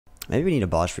Maybe we need a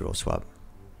boss reroll swap.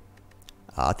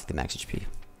 I'll take the max HP.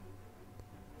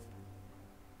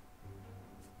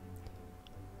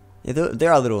 Yeah, they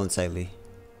are a little unsightly.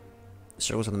 The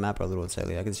circles on the map are a little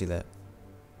unsightly. I can see that.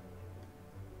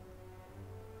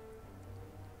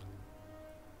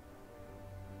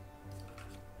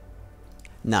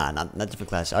 Nah, not different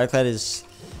class. Ironclad is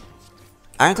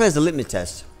the litmus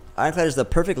test. Ironclad is the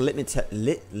perfect litmus test.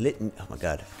 Oh my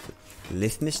god,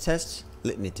 litmus test.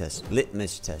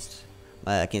 Litmus test.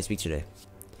 I can't speak today.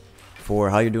 For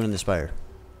how you're doing in the Spire.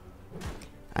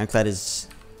 Ironclad is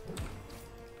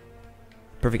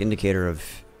perfect indicator of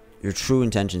your true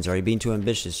intentions. Are you being too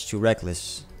ambitious, too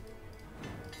reckless?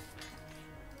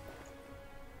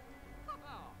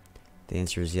 The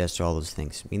answer is yes to all those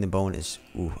things. Being the bone is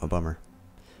a bummer.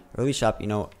 Early shop, you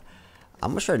know,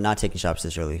 I'm gonna start not taking shops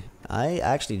this early. I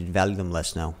actually value them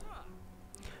less now.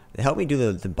 They help me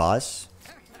do the boss.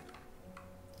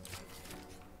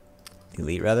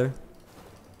 Elite rather.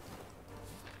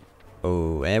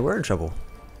 Oh, and we're in trouble.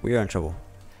 We are in trouble.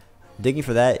 Digging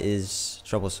for that is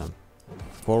troublesome.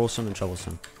 Quarrelsome and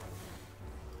troublesome.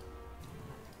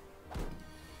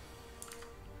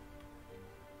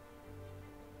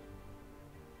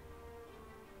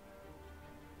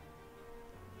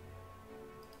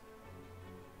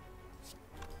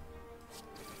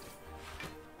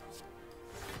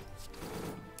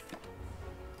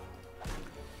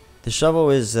 The shovel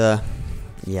is,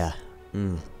 yeah.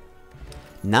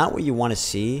 Not what you want to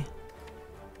see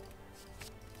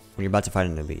when you're about to fight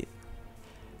an elite.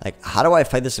 Like, how do I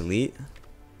fight this elite?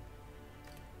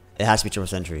 It has to be triple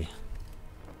sentry.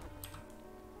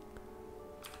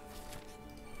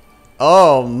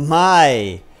 Oh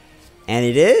my! And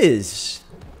it is!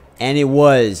 And it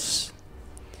was!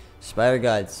 Spire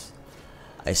gods,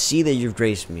 I see that you've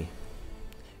graced me.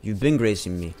 You've been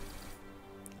gracing me.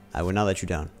 I will not let you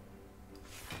down.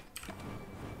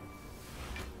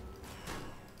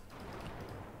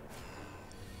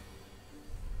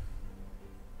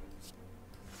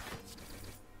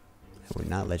 I would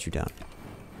not let you down.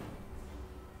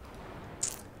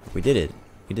 We did it.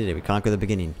 We did it. We conquered the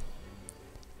beginning.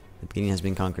 The beginning has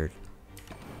been conquered.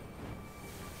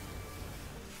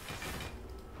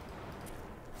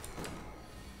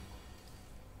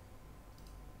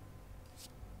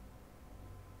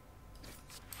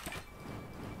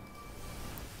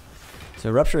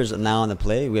 So Rupture is now on the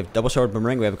play. We have double sword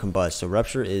boomerang. We have a combust. So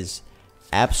Rupture is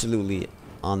absolutely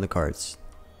on the cards.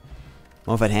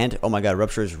 Mummified hand. Oh my god,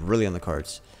 Rupture is really on the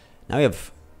cards. Now we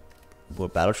have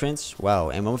what, battle trance? Wow.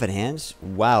 And Mummified hands?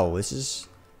 Wow, this is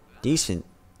decent.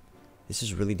 This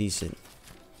is really decent.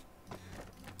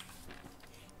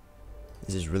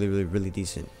 This is really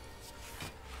decent.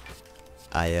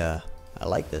 I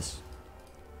like this.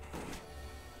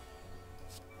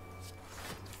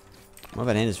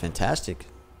 Mummified hand is fantastic.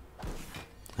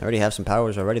 I already have some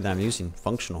powers already that I'm using.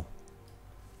 Functional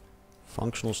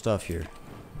stuff here.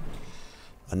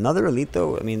 Another elite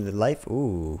though, I mean the life,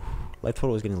 life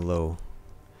total is getting low.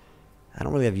 I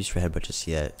don't really have use for headbutt just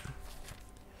yet.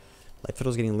 Life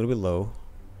total is getting a little bit low.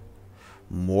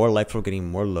 More life total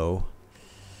getting more low.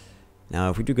 Now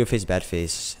if we do good face, bad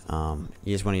face, you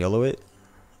just want to YOLO it.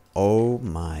 Oh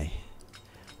my.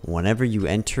 Whenever you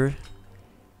enter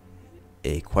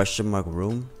a question mark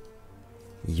room,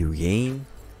 you gain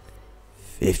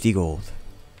 50 gold.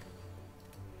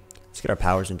 Let's get our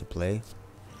powers into play.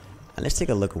 And let's take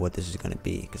a look at what this is going to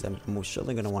be, because I'm most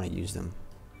certainly going to want to use them.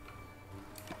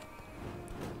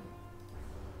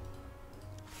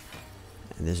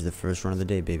 And this is the first run of the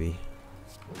day, baby.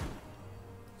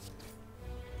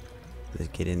 Let's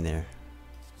get in there.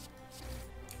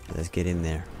 Let's get in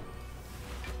there.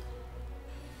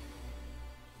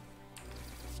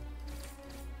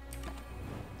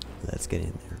 Let's get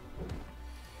in there.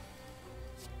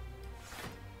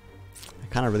 I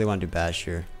kind of really want to do bash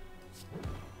here.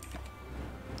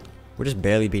 We're just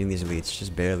barely beating these elites,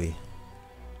 just barely.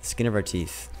 Skin of our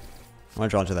teeth. I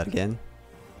want to draw into that again.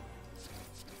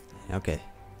 Okay.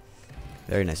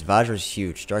 Very nice. Vajra is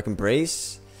huge. Dark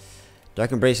Embrace.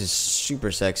 Dark Embrace is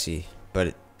super sexy,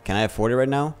 but can I afford it right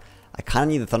now? I kind of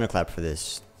need the Thunderclap for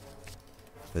this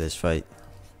fight.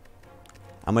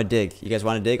 I'm gonna dig. You guys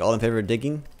want to dig? All in favor of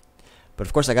digging? But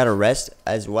of course I gotta rest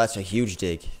as well. That's a huge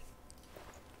dig.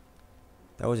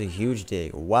 That was a huge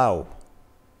dig. Wow.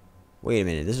 Wait a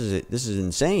minute, this is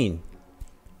insane.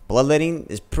 Bloodletting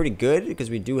is pretty good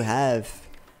because we do have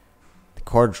the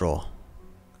card draw.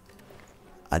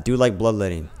 I do like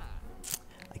bloodletting.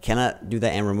 I cannot do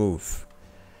that and remove.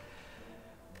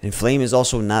 Inflame is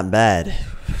also not bad.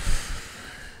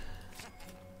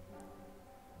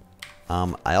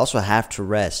 I also have to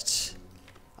rest.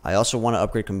 I also want to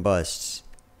upgrade Combust.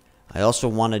 I also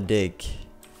want to dig.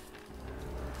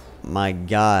 My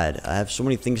god, I have so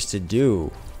many things to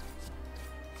do.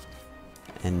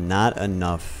 And not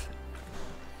enough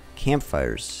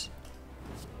campfires.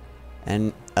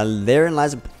 And therein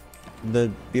lies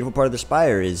the beautiful part of the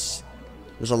Spire is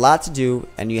there's a lot to do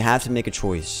and you have to make a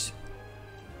choice.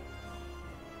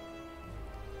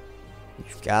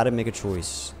 You've got to make a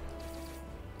choice.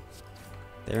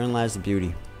 Therein lies the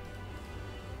beauty.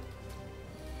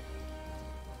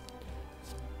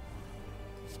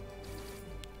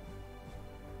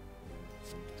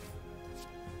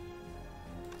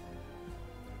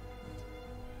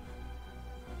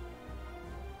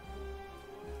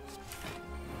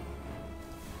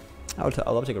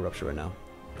 I'll love to take a rupture right now.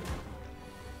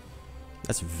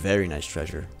 That's very nice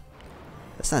treasure.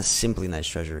 That's not simply nice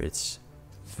treasure, it's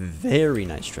very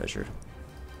nice treasure.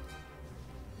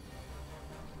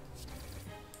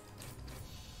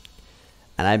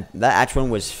 And that Act 1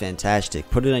 was fantastic.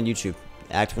 Put it on YouTube.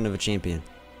 Act 1 of a champion.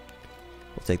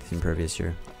 We'll take this impervious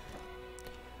here.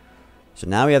 So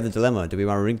now we have the dilemma. Do we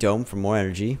want a Runic Dome for more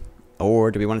energy? Or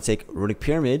do we want to take Runic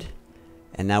Pyramid?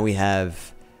 And now we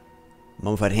have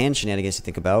Mummified Hand shenanigans to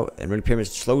think about. And Runic Pyramid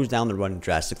slows down the run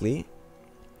drastically.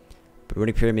 But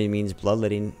Runic Pyramid means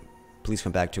bloodletting. Please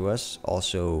come back to us.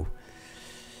 Also,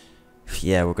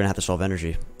 yeah, we're going to have to solve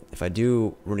energy. If I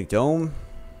do Runic Dome...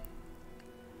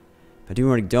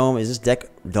 is this deck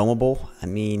domeable? I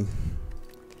mean,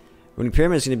 Runic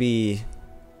Pyramid is going to be...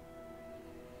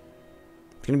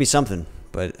 It's going to be something.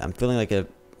 But I'm feeling like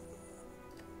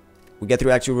we get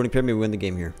through Act 2 Runic Pyramid, we win the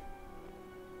game here.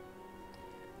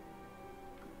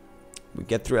 We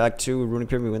get through Act 2 Runic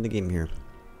Pyramid, we win the game here.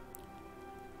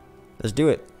 Let's do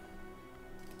it.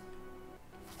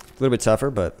 A little bit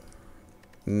tougher, but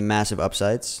massive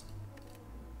upsides.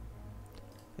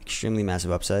 Extremely massive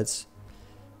upsides.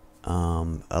 A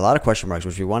lot of question marks,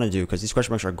 which we want to do, because these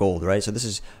question marks are gold, right? So this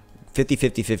is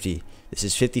 50-50-50. This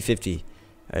is 50-50.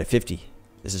 Alright, 50.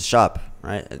 This is shop,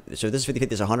 right? So this is 50-50.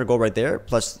 There's 100 gold right there,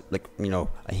 plus, like, you know,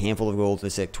 a handful of gold.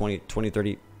 Let's say like 20,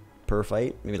 30 per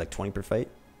fight. Maybe like 20 per fight.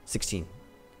 16.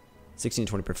 16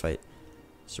 20 per fight.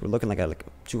 So we're looking like at like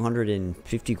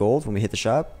 250 gold when we hit the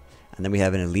shop. And then we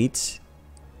have an elite.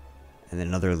 And then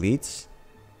another elite.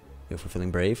 You know, fulfilling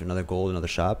brave. Another gold, another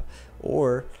shop.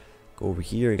 Or go over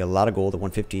here. You got a lot of gold at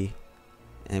 150.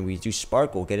 And we do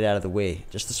sparkle. Get it out of the way.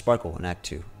 Just the sparkle in Act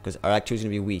 2. Because our Act 2 is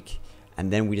going to be weak.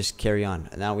 And then we just carry on.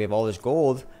 And now we have all this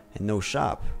gold and no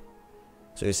shop.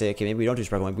 So you say, okay, maybe we don't do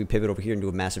sparkle. Maybe we pivot over here and do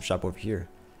a massive shop over here.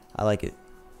 I like it.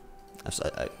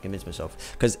 I convinced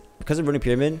myself. Because of Runic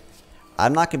Pyramid,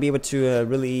 I'm not going to be able to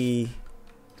really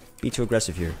be too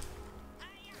aggressive here.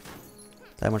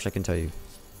 That much I can tell you.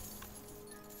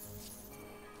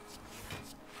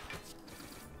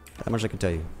 That much I can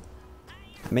tell you.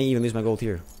 I may even lose my gold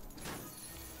here.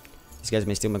 These guys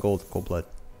may steal my gold blood.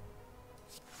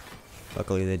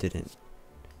 Luckily they didn't.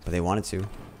 But they wanted to.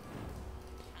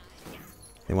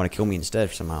 They want to kill me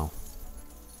instead somehow.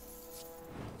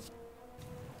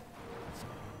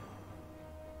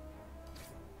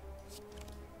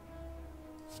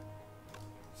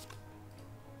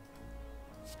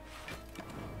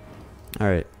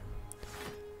 Alright.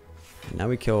 Now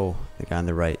we kill the guy on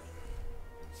the right.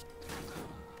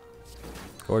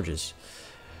 Gorgeous.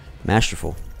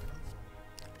 Masterful.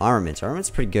 Armaments. Armaments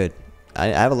is pretty good. I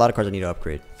have a lot of cards I need to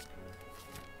upgrade.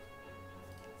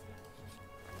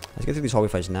 Let's get through these hallway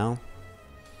fights now.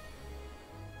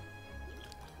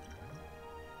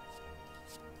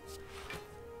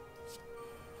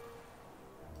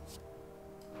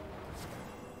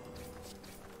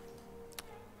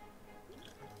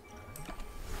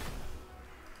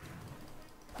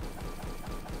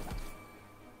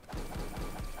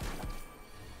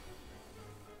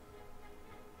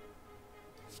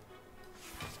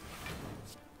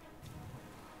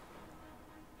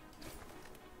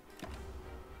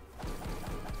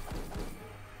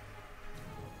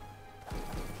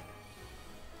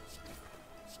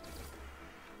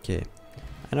 Okay,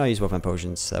 I know I used both my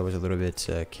potions. That was a little bit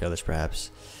careless, perhaps.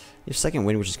 You have Second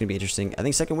Wind, which is going to be interesting. I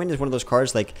think Second Wind is one of those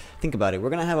cards, like, think about it. We're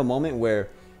going to have a moment where...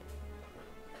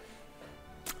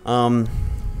 Runic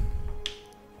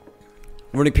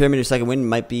Pyramid or Second Wind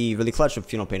might be really clutch with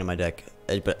Funeral Pain in my deck.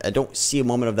 But I don't see a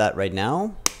moment of that right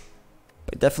now.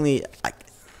 But definitely,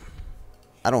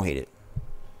 I don't hate it.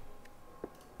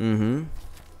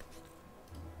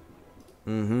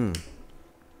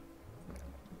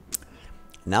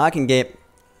 Now I can get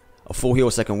a full heal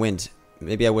with Second Wind.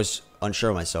 Maybe I was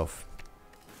unsure of myself.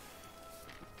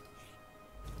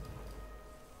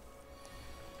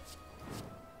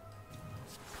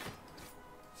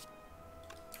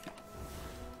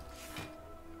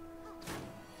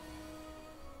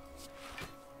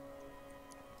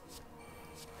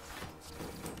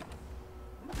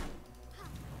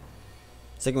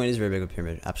 Second one is very big with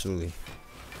pyramid. Absolutely.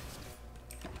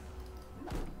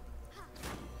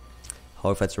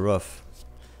 Hog fights are rough.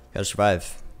 Gotta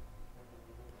survive.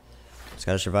 Just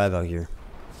gotta survive out here.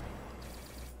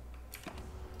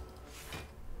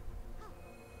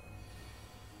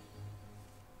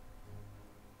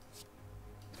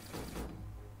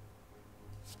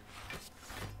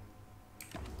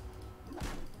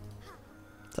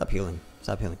 Stop healing.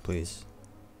 Stop healing, please.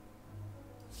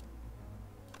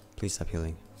 Please stop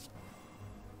healing.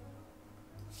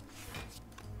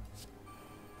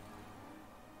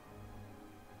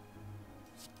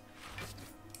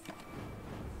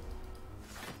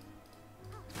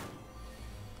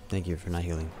 Thank you for not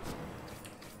healing.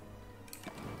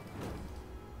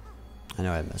 I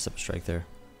know I messed up a strike there.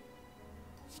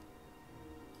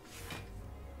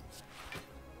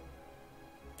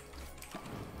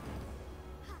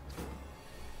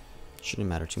 Shouldn't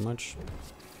matter too much.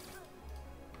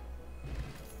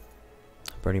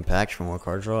 Burning Pact for more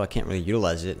card draw. I can't really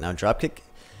utilize it. Now dropkick.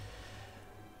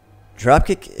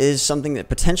 Dropkick is something that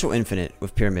potential infinite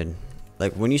with pyramid.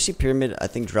 Like when you see pyramid, I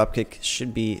think dropkick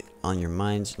should be on your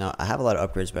minds. Now I have a lot of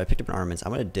upgrades, but I picked up an armaments.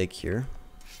 I'm gonna dig here.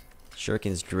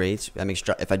 Shuriken's great. That makes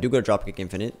if I do go to dropkick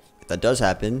infinite, if that does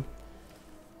happen,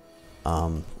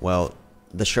 well,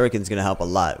 the Shuriken's gonna help a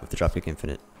lot with the dropkick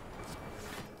infinite.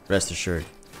 Rest assured.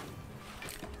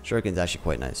 Shuriken's actually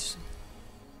quite nice.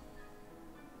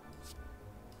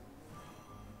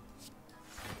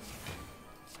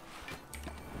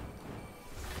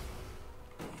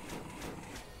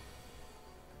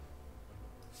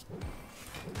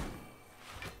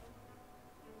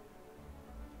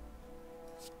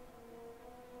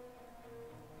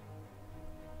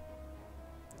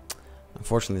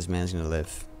 Unfortunately, this man's gonna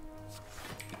live.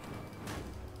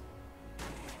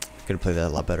 Could have played that a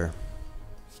lot better.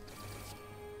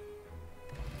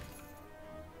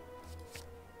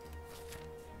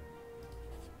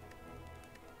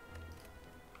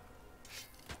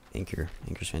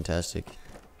 Anchor's fantastic.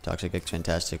 Toxic X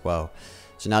fantastic. Wow.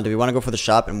 So now do we want to go for the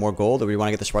shop and more gold, or do we want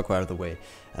to get the sparkle out of the way?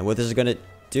 And what this is gonna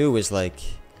do is like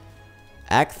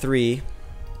Act 3.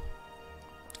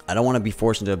 I don't want to be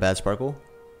forced into a bad sparkle.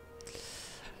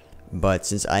 But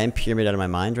since I am pyramid out of my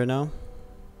mind right now,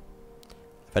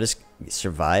 if I just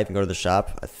survive and go to the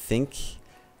shop, I think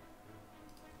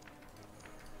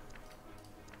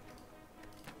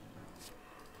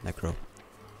Necro.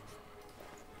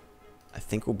 I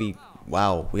think we'll be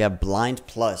wow, we have blind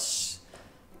plus.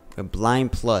 We have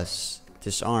blind plus.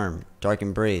 Disarm. Dark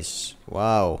embrace.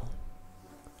 Wow.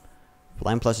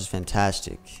 Blind plus is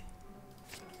fantastic.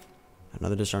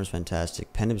 Another disarm is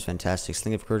fantastic. Pendant is fantastic.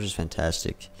 Sling of Courage is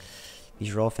fantastic.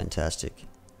 These are all fantastic.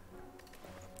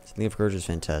 Sling of Courage is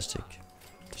fantastic.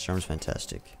 Disarm is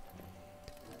fantastic.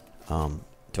 Do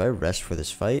I rest for this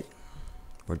fight?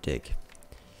 Or dig?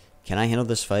 Can I handle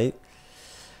this fight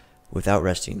without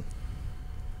resting?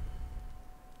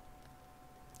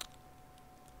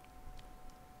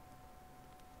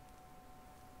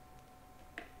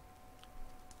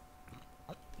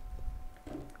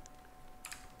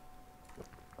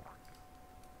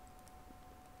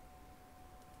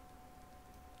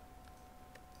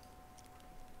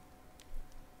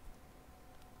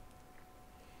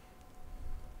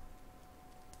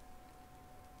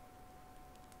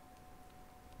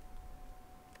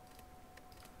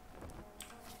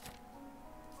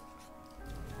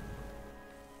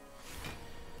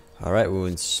 Alright,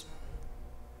 wounds.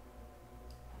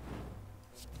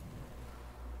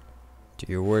 Do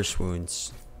your worst,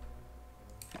 wounds.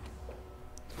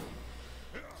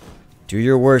 Do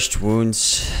your worst,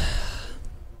 wounds.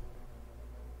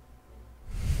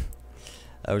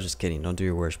 I was just kidding. Don't do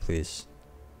your worst, please.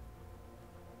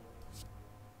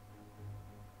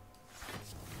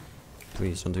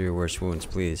 Please, don't do your worst, wounds,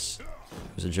 please.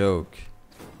 It was a joke.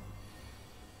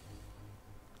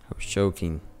 I was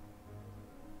joking.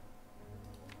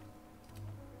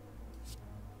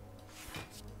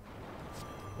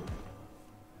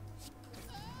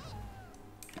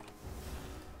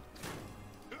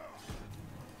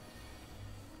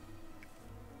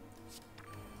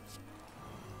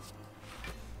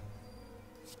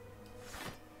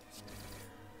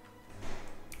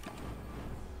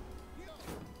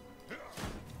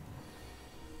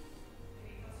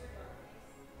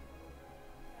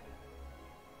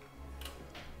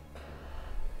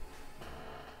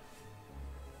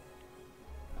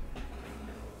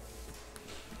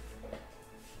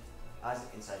 Isaac,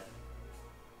 inside.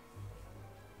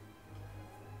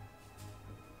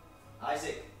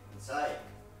 Isaac, inside.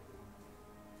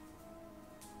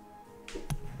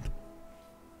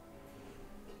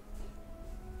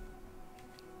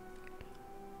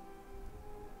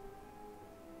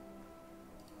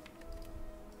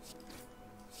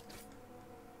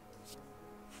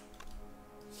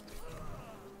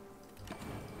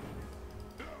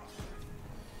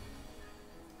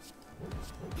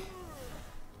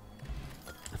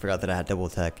 forgot that I had double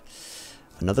attack.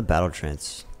 Another battle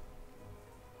trance.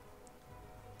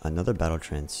 Another battle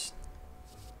trance.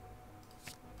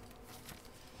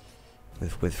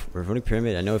 With Runic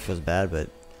Pyramid, I know it feels bad, but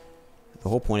the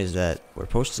whole point is that we're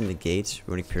supposed to negate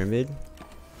Runic Pyramid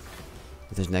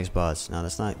with his next boss. Now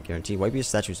that's not guaranteed. White Beast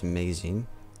statue is amazing.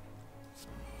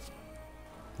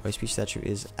 White Beast statue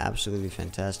is absolutely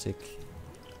fantastic.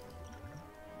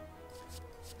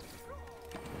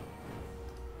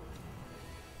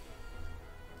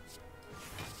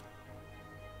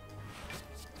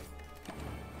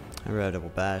 I read double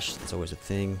bash. That's always a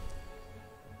thing.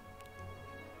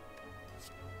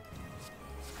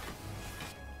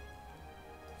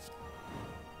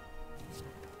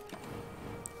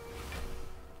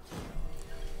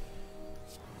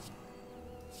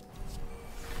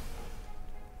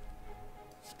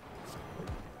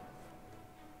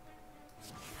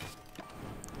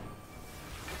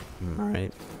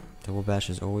 Alright. Double bash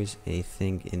is always a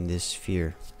thing in this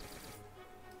sphere.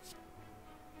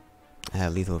 I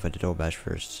had lethal if I did double bash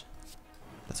first.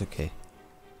 That's okay.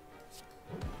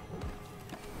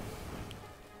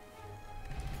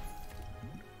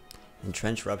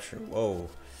 Entrenched Rupture. Whoa.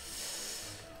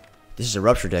 This is a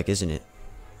Rupture deck, isn't it?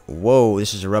 Whoa,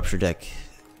 this is a Rupture deck.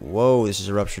 Whoa, this is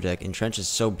a Rupture deck. Entrenched is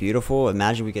so beautiful.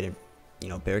 Imagine we get a, you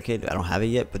know, Barricade. I don't have it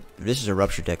yet, but this is a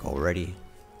Rupture deck already.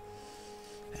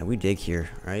 And we dig here,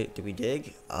 right? Do we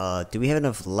dig? Do we have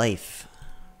enough life?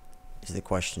 Is the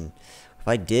question. If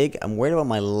I dig, I'm worried about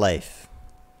my life.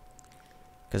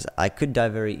 Because I could die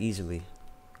very easily.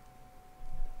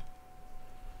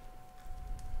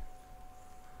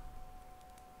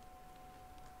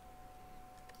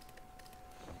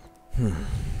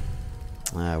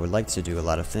 I would like to do a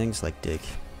lot of things like dig.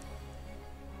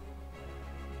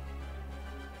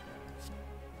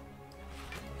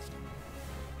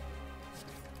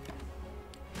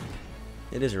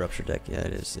 It is a Rupture deck. Yeah,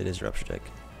 it is. It is a Rupture deck.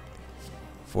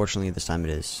 Fortunately, this time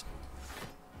it is.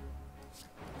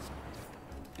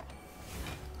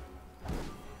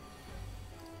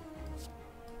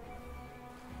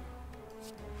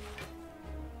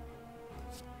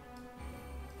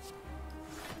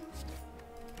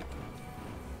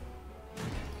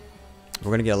 We're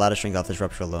going to get a lot of strength off this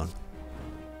Rupture alone.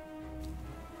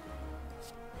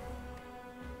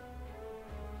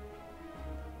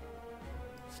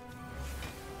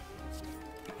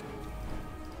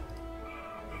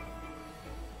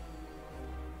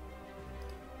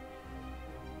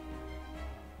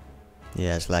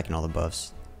 Yeah, it's lacking all the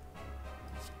buffs.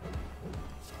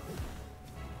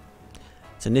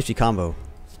 It's a nifty combo.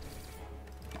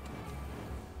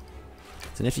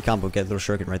 It's a nifty combo. Get a little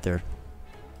shuriken right there.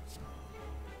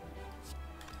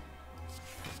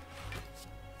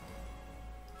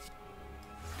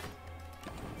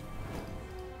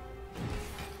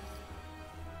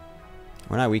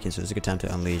 We're not weakened, so it's a good time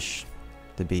to unleash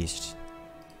the beast.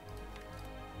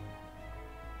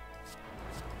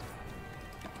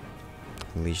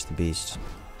 Unleash the beast.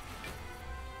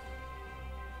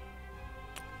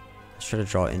 Let's try to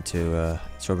draw into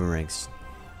sword boomerangs.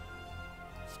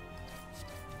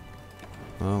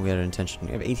 Oh, we had an intention.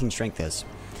 We have 18 strength. It's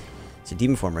a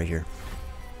demon form right here.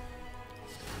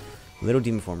 Little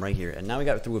demon form right here, and now we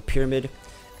got through a pyramid.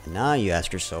 And now you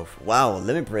ask yourself, wow,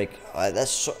 limit break. That's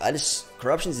so,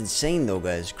 corruption's insane though,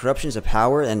 guys. Corruption's a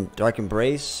power, and Dark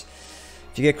Embrace.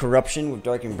 If you get corruption with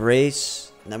Dark Embrace.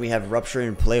 And then we have Rupture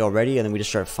in play already, and then we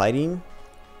just start fighting.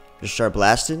 Just start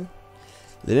blasting.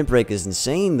 Limit break is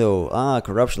insane though.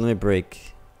 Corruption limit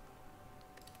break.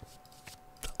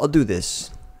 I'll do this.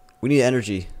 We need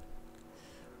energy.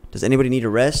 Does anybody need a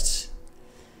rest?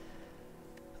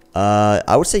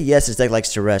 I would say yes, this deck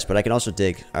likes to rest, but I can also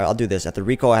dig. Alright, I'll do this. At the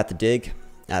recall, I have to dig.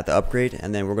 I have to upgrade,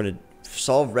 and then we're going to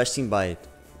solve resting by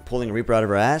pulling a Reaper out of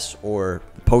our ass, or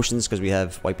potions because we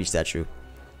have White Beast statue.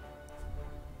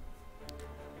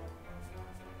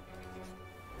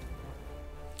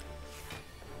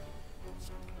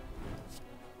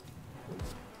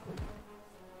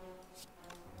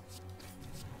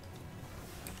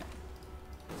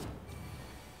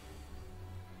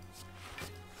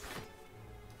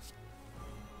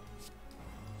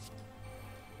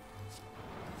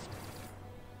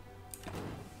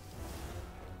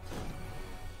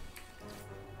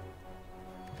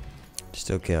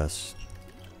 Still chaos.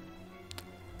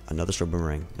 Another sword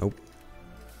boomerang. Nope.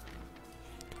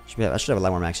 I should have a lot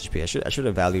more max HP. I should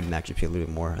have valued max HP a little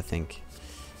bit more, I think,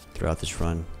 throughout this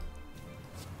run.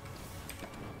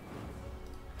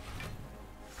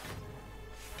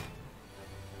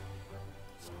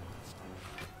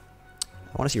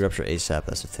 I want to see Rupture ASAP.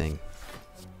 That's the thing.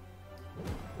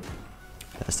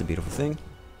 That's the beautiful thing.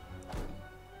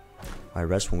 I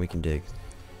rest when we can dig.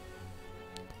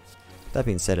 That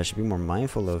being said, I should be more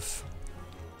mindful of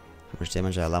how much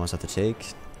damage I allow myself to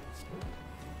take.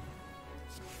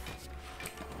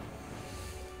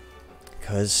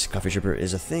 Because Coffee Tripper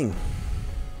is a thing.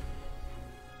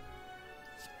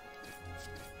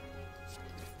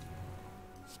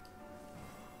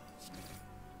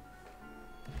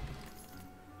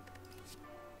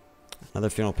 Another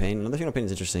Funeral Pain. Another Funeral Pain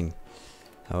is interesting.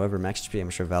 However, max HP, I'm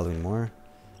sure valuing more.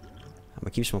 I'm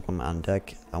gonna keep Smoke Bomb on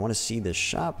deck. I want to see this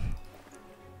shop.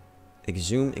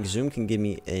 Exhume. Exhume can give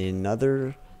me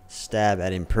another stab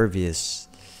at Impervious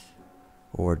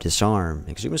or Disarm.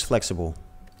 Exhume is flexible.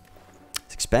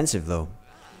 It's expensive though.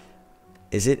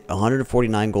 Is it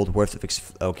 149 gold worth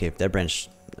of okay, Dead Branch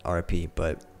RP,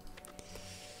 but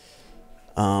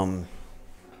we're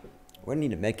gonna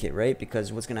need a med kit, right?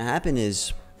 Because what's gonna happen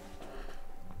is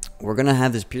we're gonna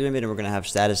have this pyramid and we're gonna have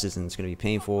statuses and it's gonna be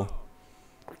painful.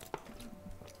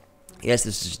 Yes,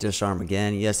 this is Disarm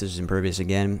again. Yes, this is Impervious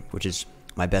again, which is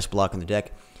my best block on the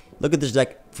deck. Look at this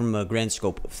deck from a grand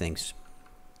scope of things.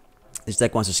 This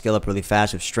deck wants to scale up really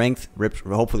fast with Strength,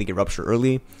 hopefully get Rupture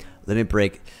early, Limit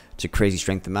Break to crazy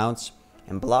Strength amounts,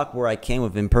 and block where I can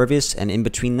with Impervious, and in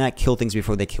between that, kill things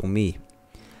before they kill me.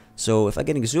 So if I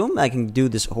get Exhume, I can do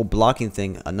this whole blocking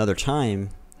thing another time,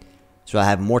 so I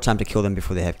have more time to kill them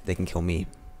before they can kill me.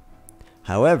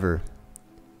 However,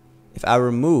 if I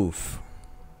remove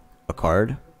a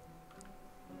card,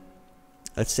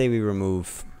 let's say we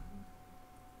remove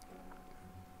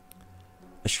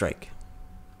a Strike,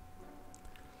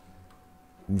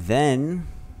 then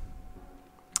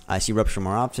I see Rupture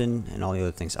more often and all the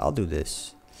other things. I'll do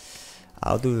this.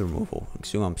 I'll do the removal.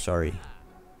 Exhume, I'm sorry.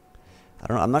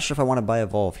 I'm not sure if I want to buy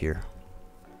Evolve here.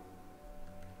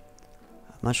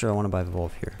 I'm not sure I want to buy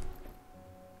Evolve here.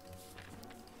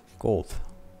 Gold.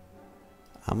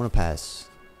 I'm gonna pass.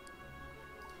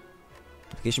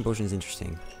 Vacation Potion is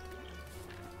interesting.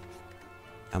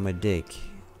 I'm gonna dig.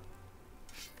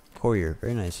 Courier,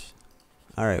 very nice.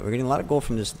 Alright, we're getting a lot of gold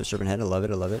from the Serpent Head. I love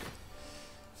it, I love it.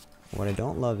 What I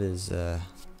don't love is, well,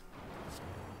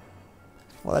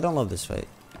 I don't love this fight.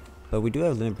 But we do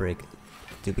have Limit Break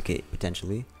duplicate,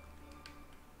 potentially.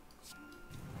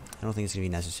 I don't think it's gonna be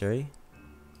necessary.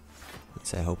 At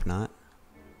least I hope not.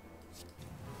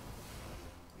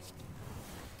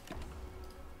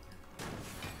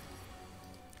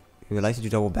 We would like to do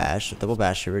Double Bash. Double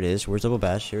Bash, here it is. Where's Double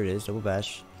Bash? Here it is, Double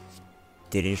Bash.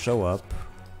 Didn't show up.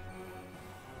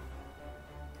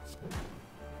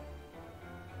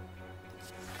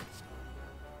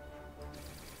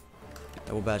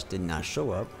 Double Bash did not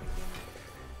show up.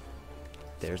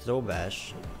 There's Double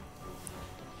Bash.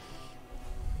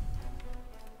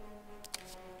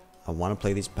 I want to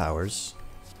play these powers.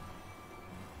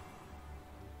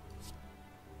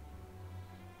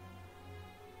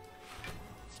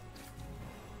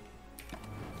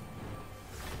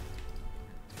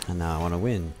 And now I want to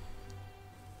win.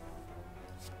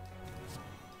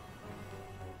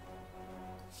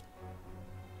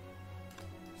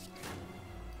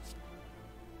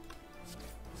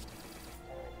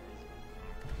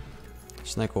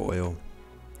 Snickle Oil.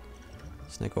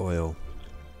 Snickle Oil.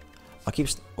 I'll keep.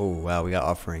 Oh, wow. We got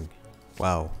Offering.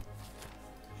 Wow.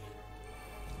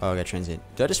 Oh, I got Transient.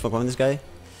 Did I just fuck on this guy?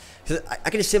 Because I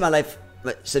can just save my life,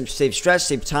 save stress,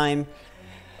 save time.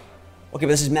 Okay,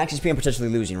 but this is max HP I'm potentially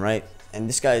losing, right? And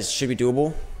this guy should be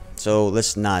doable. So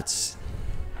let's not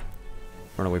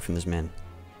run away from this man.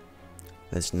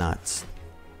 Let's not.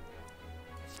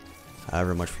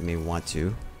 However much we may want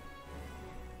to.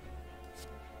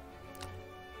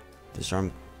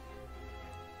 Disarm.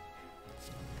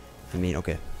 I mean,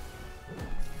 okay.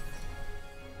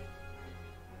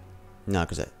 No,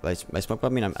 because by Smoke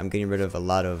Bomb, I mean I'm getting rid of a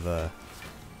lot of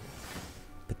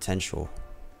potential.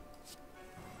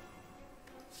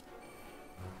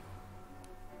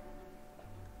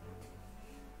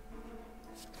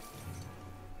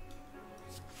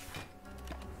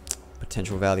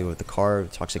 Potential value of the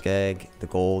card, Toxic Egg, the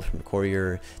gold from the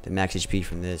Courier, the max HP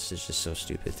from this. It's just so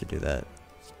stupid to do that.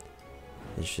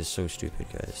 It's just so stupid,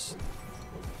 guys.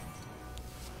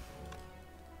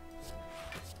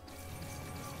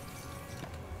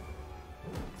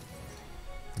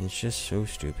 It's just so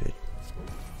stupid.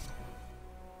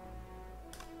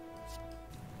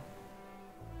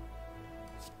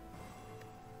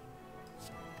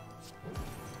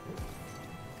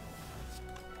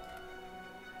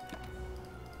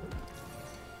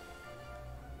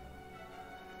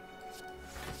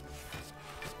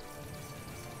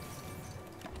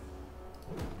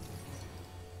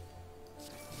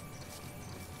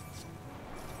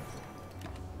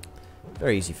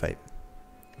 Very easy fight.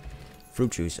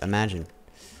 fruit juice. Imagine.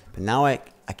 But now I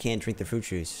can't drink the fruit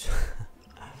juice.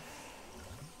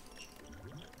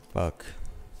 Fuck.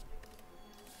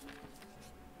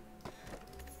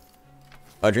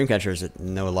 Oh, Dreamcatcher is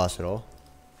no loss at all.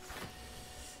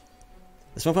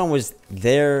 The smoke bomb was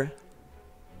there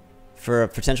for a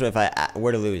potential if I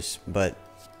were to lose, but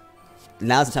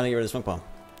now's the time to get rid of the smoke bomb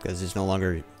because it's no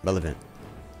longer relevant.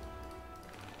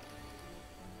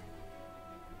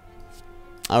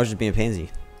 I was just being a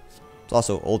pansy. It's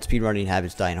also old speedrunning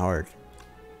habits dying hard.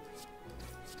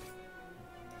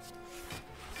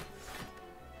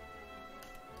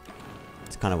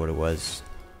 It's kind of what it was.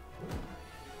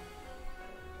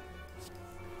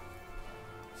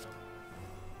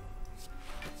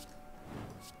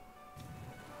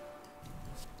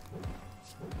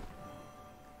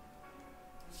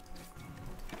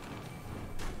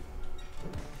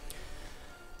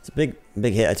 It's a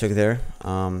big hit I took there.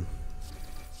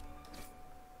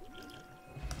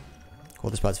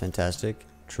 Cold Spot's fantastic.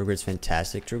 True Grit's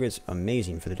fantastic. True Grit's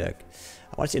amazing for the deck.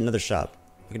 I want to see another shop.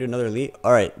 We can do another elite.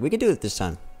 Alright, we can do it this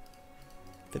time.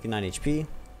 59 HP.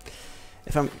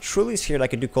 If I'm truly scared, I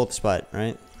could do Cold Spot,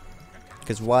 right?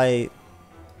 Because why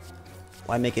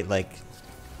make it like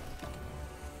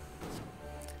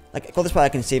Cold Spot I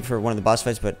can save for one of the boss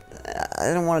fights, but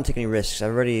I don't want to take any risks.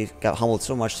 I've already got humbled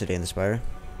so much today in the Spire.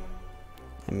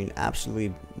 I mean,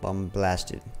 absolutely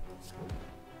blasted.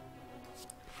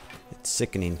 It's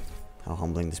sickening how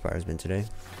humbling the Spire has been today.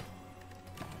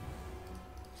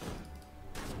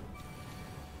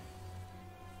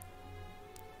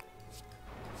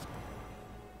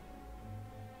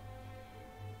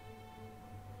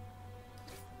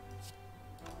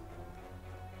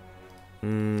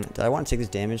 Do I want to take this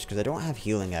damage? Because I don't have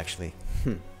healing, actually.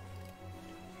 I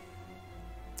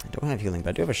don't have healing, but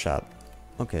I do have a shop.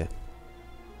 Okay.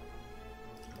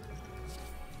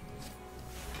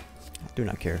 I do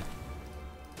not care.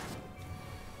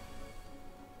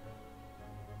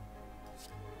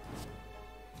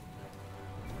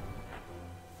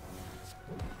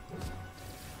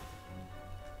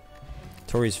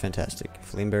 Tori's fantastic.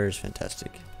 Flamebearer is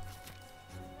fantastic.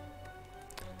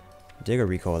 Digger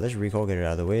recall. Let's recall, get it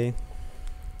out of the way.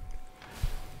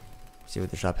 See what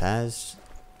the shop has.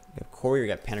 We got Courier, we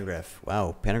got Pantograph.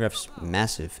 Wow, Pantograph's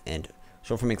massive. And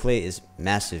Short from Clay is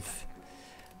massive.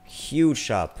 Huge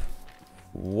shop.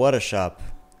 What a shop.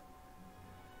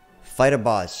 Fight a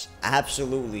boss.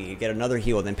 Absolutely. You get another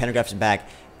heal. Then Pantograph's back.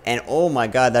 And oh my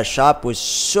god, that shop was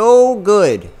so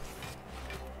good.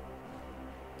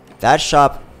 That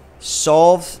shop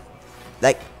solved.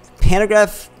 Like,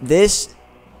 Pantograph, this,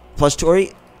 plus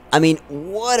Tori. I mean,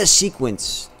 what a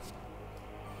sequence.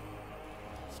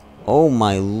 Oh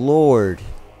my lord.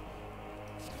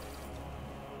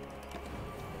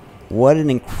 What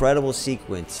an incredible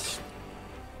sequence.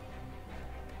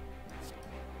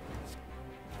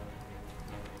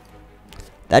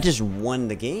 That just won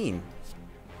the game.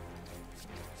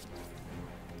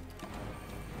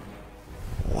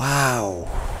 Wow.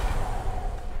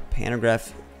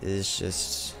 Pantograph is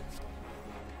just...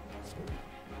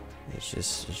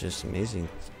 It's just amazing.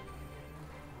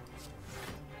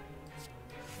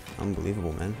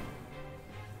 Unbelievable, man.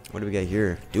 What do we got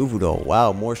here? Duvudo.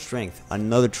 Wow, more strength.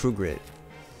 Another True Grit.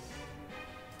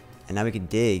 And now we can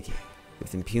dig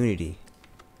with impunity.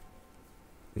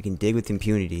 We can dig with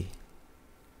impunity.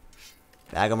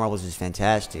 Bag of Marbles is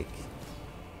fantastic.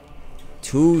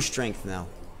 2 strength now.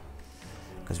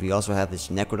 Because we also have this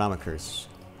Necronomic Curse.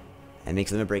 And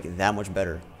makes Limit Break that much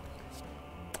better.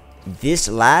 This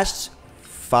last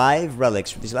 5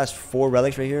 relics, these last 4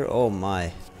 relics right here, oh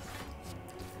my.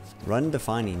 Run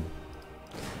defining.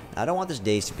 Now, I don't want this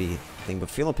days to be a thing,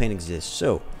 but Feel No Pain exists,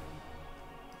 so.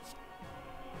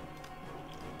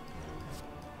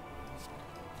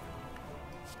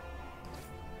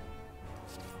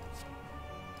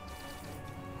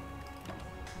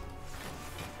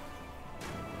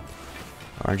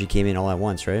 RNG came in all at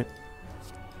once, right?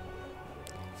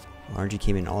 RNG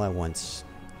came in all at once.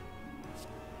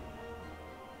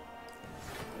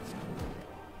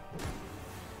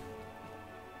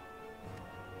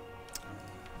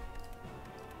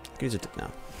 Use it now.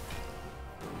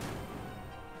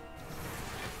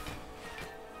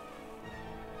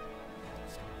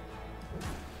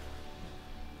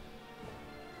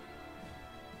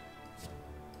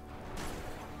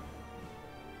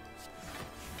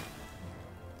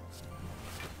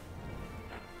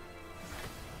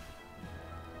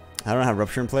 I don't have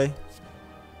Rupture in play.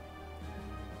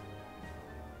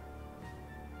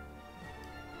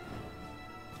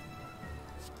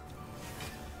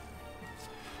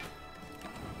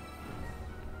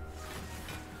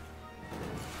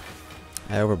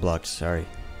 I overblocked, sorry.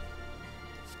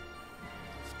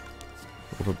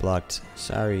 Overblocked,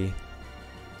 sorry.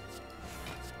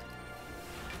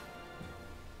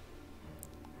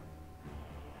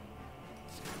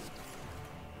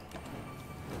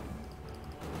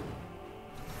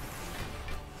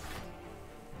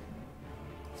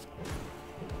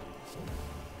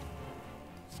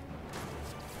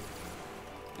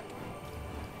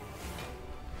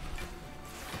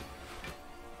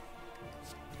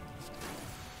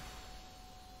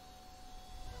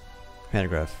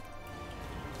 Pantograph.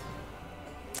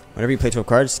 Whenever you play 12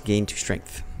 cards, gain 2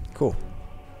 strength. Cool.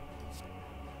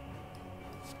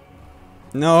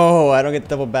 No, I don't get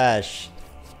double bash.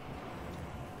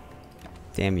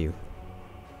 Damn you.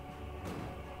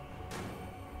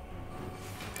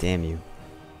 Damn you.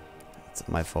 It's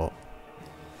my fault.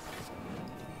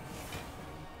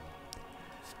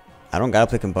 I don't gotta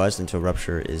play Combust until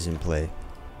Rupture is in play.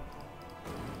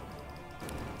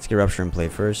 Let's get Rupture in play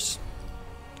first.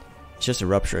 It's just a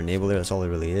Rupture enabler, that's all it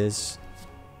really is.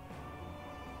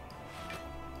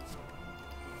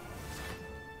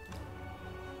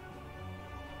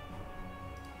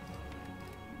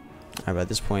 Alright, but at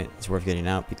this point, it's worth getting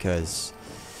out because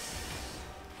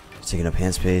it's taking up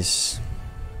hand space.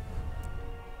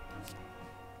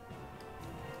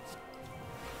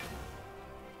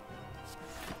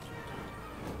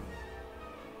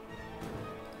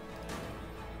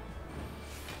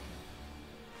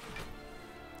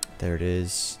 There it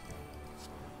is.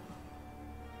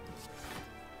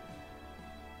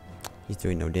 He's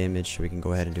doing no damage, so we can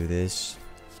go ahead and do this.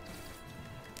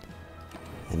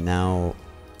 And now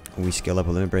we scale up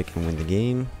a limit break and win the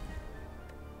game.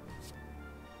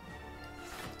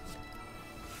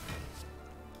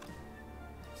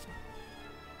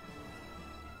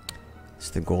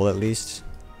 It's the goal at least.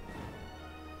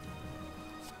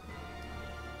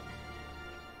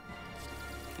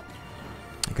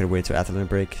 I could have waited till after limit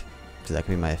break, because that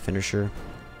could be my finisher.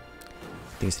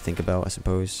 Things to think about, I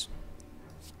suppose.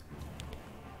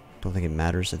 Don't think it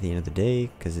matters at the end of the day,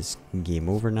 because it's game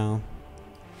over now.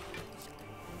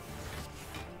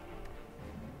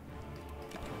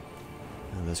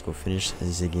 Now let's go finish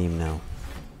the game now.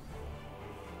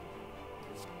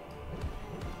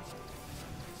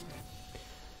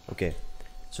 Okay,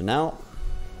 so now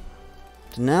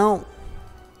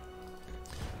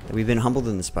that we've been humbled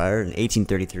in the Spire, and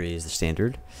 1833 is the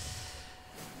standard,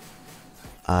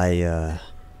 I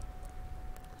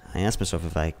asked myself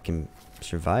if I can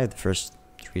survive the first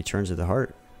 3 turns of the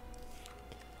heart.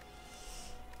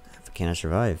 Can I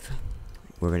survive?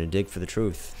 We're gonna dig for the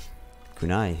truth.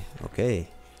 Kunai, okay,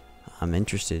 I'm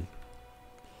interested.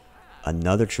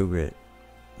 Another True Grit,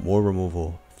 more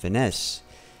removal, finesse.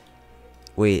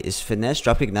 Wait, is finesse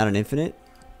dropkick not an infinite?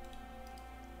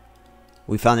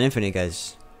 We found an infinite,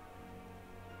 guys.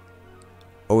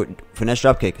 Oh, finesse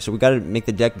dropkick. So we gotta make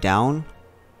the deck down.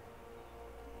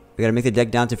 We gotta make the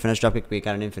deck down to finesse dropkick. We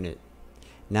got an infinite.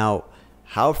 Now,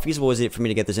 how feasible is it for me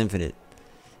to get this infinite?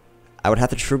 I would have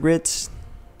to True Grit.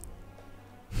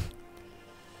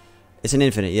 It's an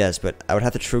infinite, yes, but I would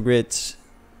have to True Grit.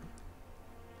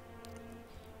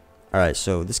 Alright,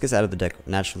 so this gets out of the deck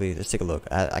naturally. Let's take a look.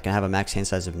 I can have a max hand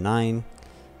size of 9,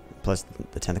 plus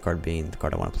the 10th card being the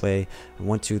card I want to play.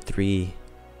 1, 2, 3,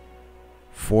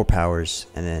 4 powers,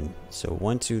 and then, so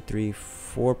 1, 2, 3,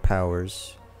 4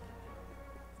 powers,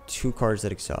 2 cards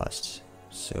that exhaust.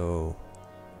 So,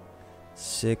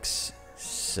 6,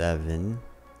 7,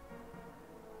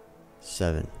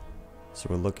 7. So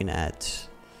we're looking at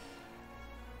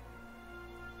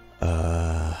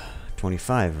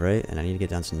 25, right? And I need to get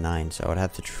down to 9, so I would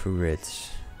have to True Grit.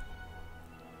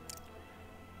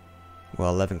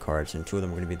 Well, 11 cards, and 2 of them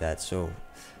are going to be that. So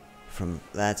from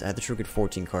that, I have to True Grit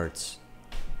 14 cards.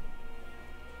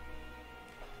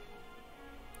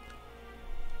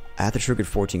 I have to True Grit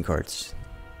 14 cards.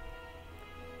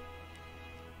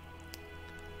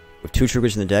 With 2 True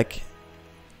Grits in the deck,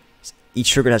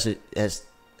 each True Grit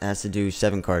has to do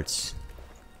 7 cards.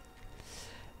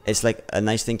 It's like a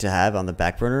nice thing to have on the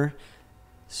back burner.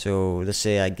 So let's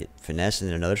say I get finesse and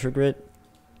then another True Grit.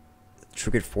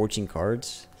 True Grit 14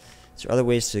 cards. Is there other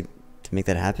ways to make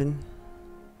that happen?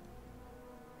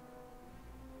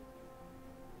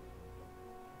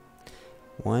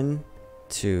 One,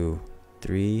 2,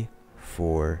 3,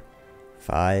 4,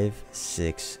 5,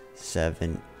 6,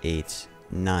 7, 8,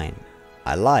 9.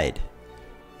 I lied.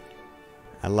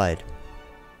 I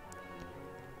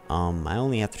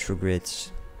only have to True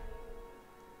Grit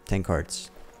 10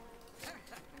 cards.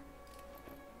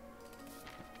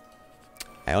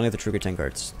 I only have to True Grit 10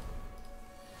 cards.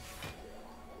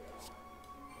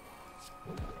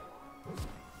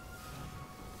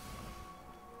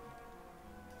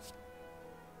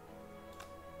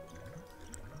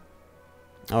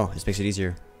 This makes it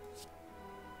easier.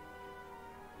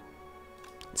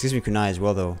 This gives me kunai as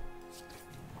well, though.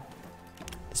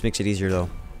 This makes it easier, though.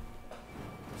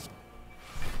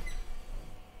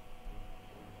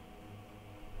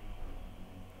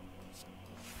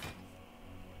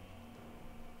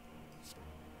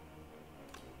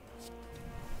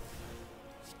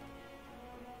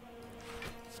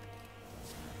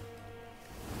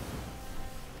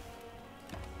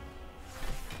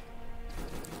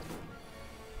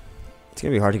 It's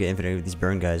gonna be hard to get infinite with these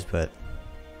burn guys, but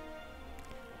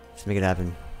let's make it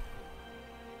happen.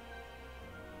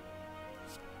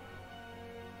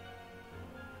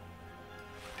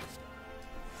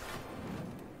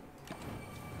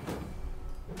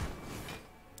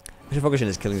 I should focus on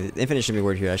just killing the infinite. Should be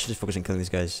weird here. I should just focus on killing these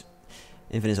guys.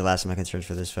 Infinite is the last of my concerns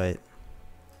for this fight.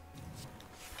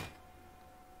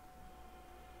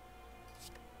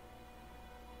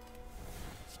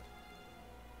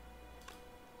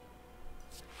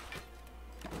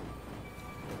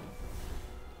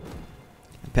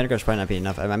 Pentagrap's probably not be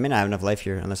enough. I may not have enough life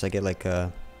here unless I get like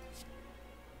I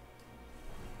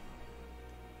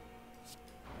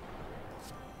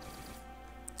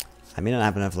may not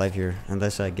have enough life here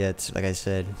unless I get, like I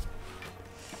said,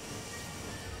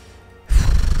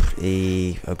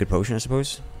 a good potion, I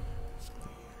suppose.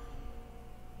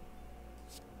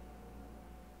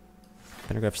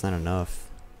 Pentagraph's not enough.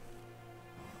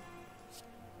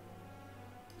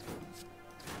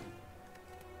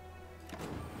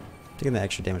 Taking the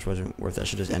extra damage wasn't worth it. I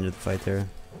should just ended the fight there.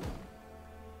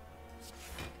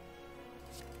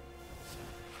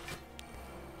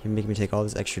 You're making me take all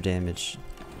this extra damage.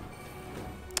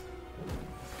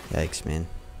 Yikes, man.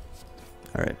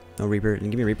 Alright. No Reaper. Can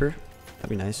you give me a Reaper? That'd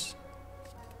be nice.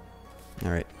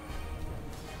 Alright.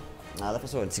 Nah, that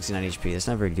was at 69 HP. That's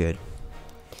not very good.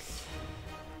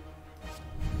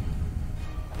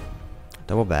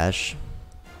 Double bash.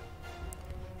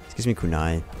 This gives me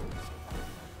kunai.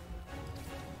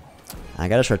 I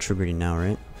gotta start true greeting now,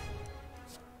 right?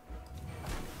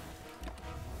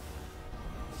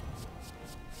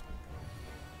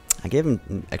 I gave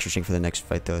him extra strength for the next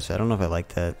fight though, so I don't know if I like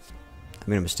that. I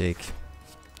made a mistake.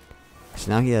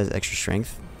 So now he has extra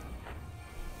strength.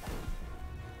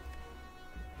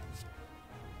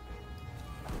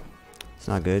 It's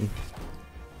not good.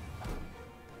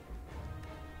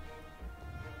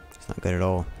 It's not good at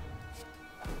all.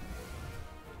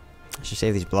 I should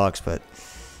save these blocks, but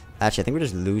actually I think we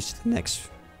just lose to the next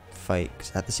fight because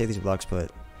I have to save these blocks,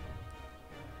 but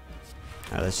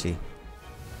alright, let's see.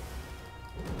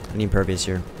 I need impervious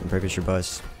here. Impervious or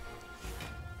bust.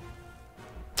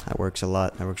 That works a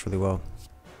lot. That works really well.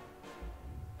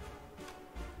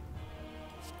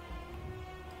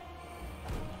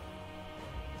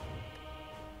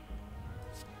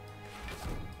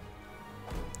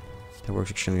 That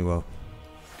works extremely well.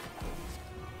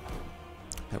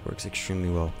 That works extremely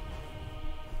well.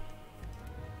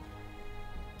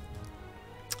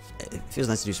 It feels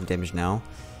nice to do some damage now.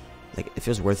 Like, it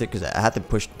feels worth it because I have to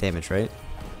push damage, right?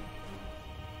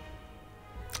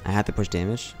 I have to push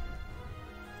damage.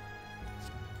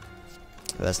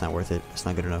 But that's not worth it. It's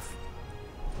not good enough.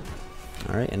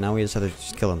 Alright, and now we just have to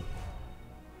just kill him.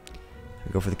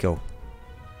 Go for the kill.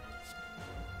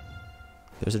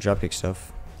 There's the dropkick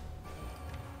stuff.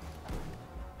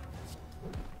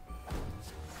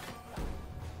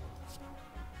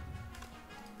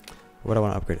 What do I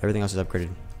want to upgrade? Everything else is upgraded.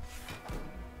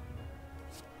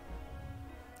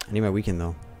 I need my weekend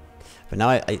though. But now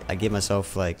I gave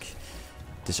myself like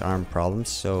disarm problems.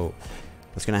 So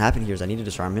what's gonna happen here is I need to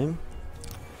disarm him.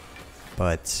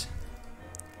 But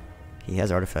he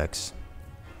has artifacts.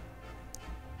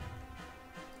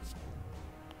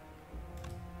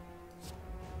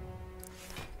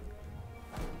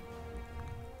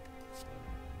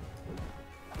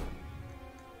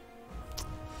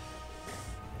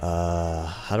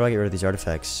 How do I get rid of these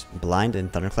artifacts? Blind and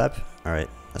thunderclap? Alright,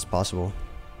 that's possible.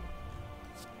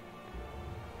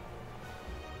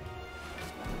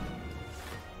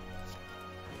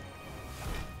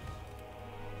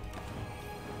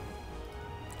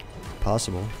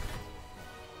 Possible.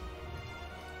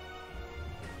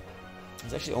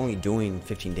 It's actually only doing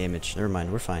 15 damage. Never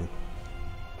mind, we're fine.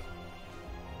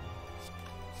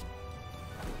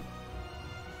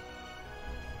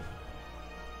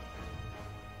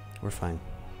 We're fine.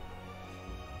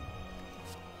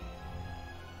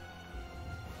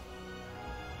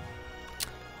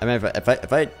 I mean,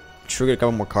 if I trigger a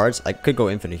couple more cards, I could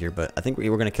go infinite here, but I think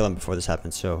we're gonna kill him before this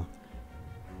happens. So,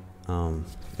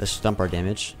 let's dump our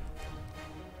damage.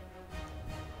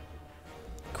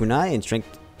 Kunai and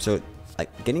strength. So,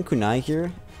 like getting kunai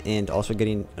here and also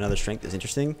getting another strength is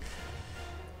interesting.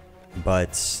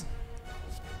 But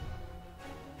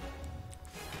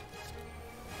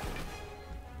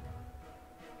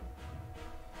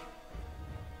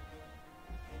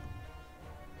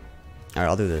alright,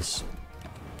 I'll do this.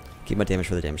 Keep my damage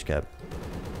for the damage cap.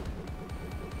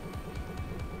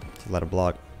 It's a lot of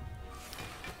block.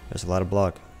 There's a lot of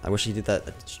block. I wish he did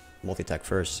that multi-attack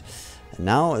first. And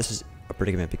now this is a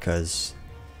predicament because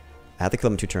I have to kill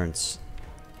him in 2 turns.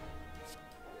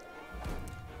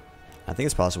 I think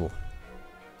it's possible.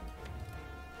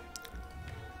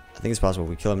 I think it's possible.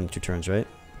 We kill him in 2 turns, right?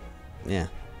 Yeah.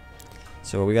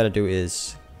 So what we gotta do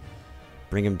is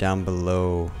bring him down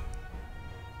below.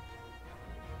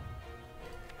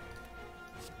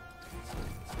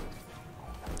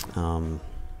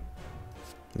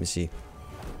 Let me see.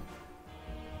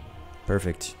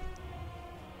 Perfect.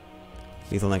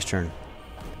 Lethal next turn.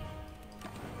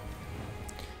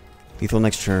 Lethal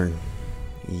next turn.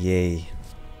 Yay.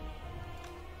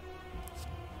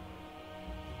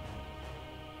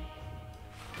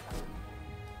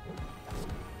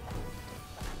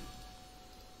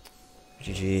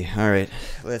 GG. Alright.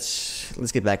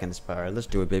 Let's get back in the Spire. Let's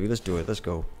do it, baby. Let's do it. Let's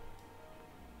go.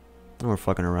 No more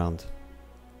fucking around.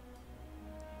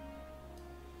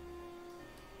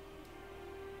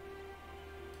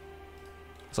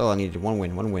 That's all I needed. 1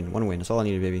 win, 1 win, 1 win. That's all I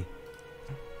needed, baby.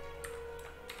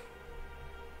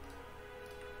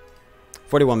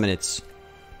 41 minutes.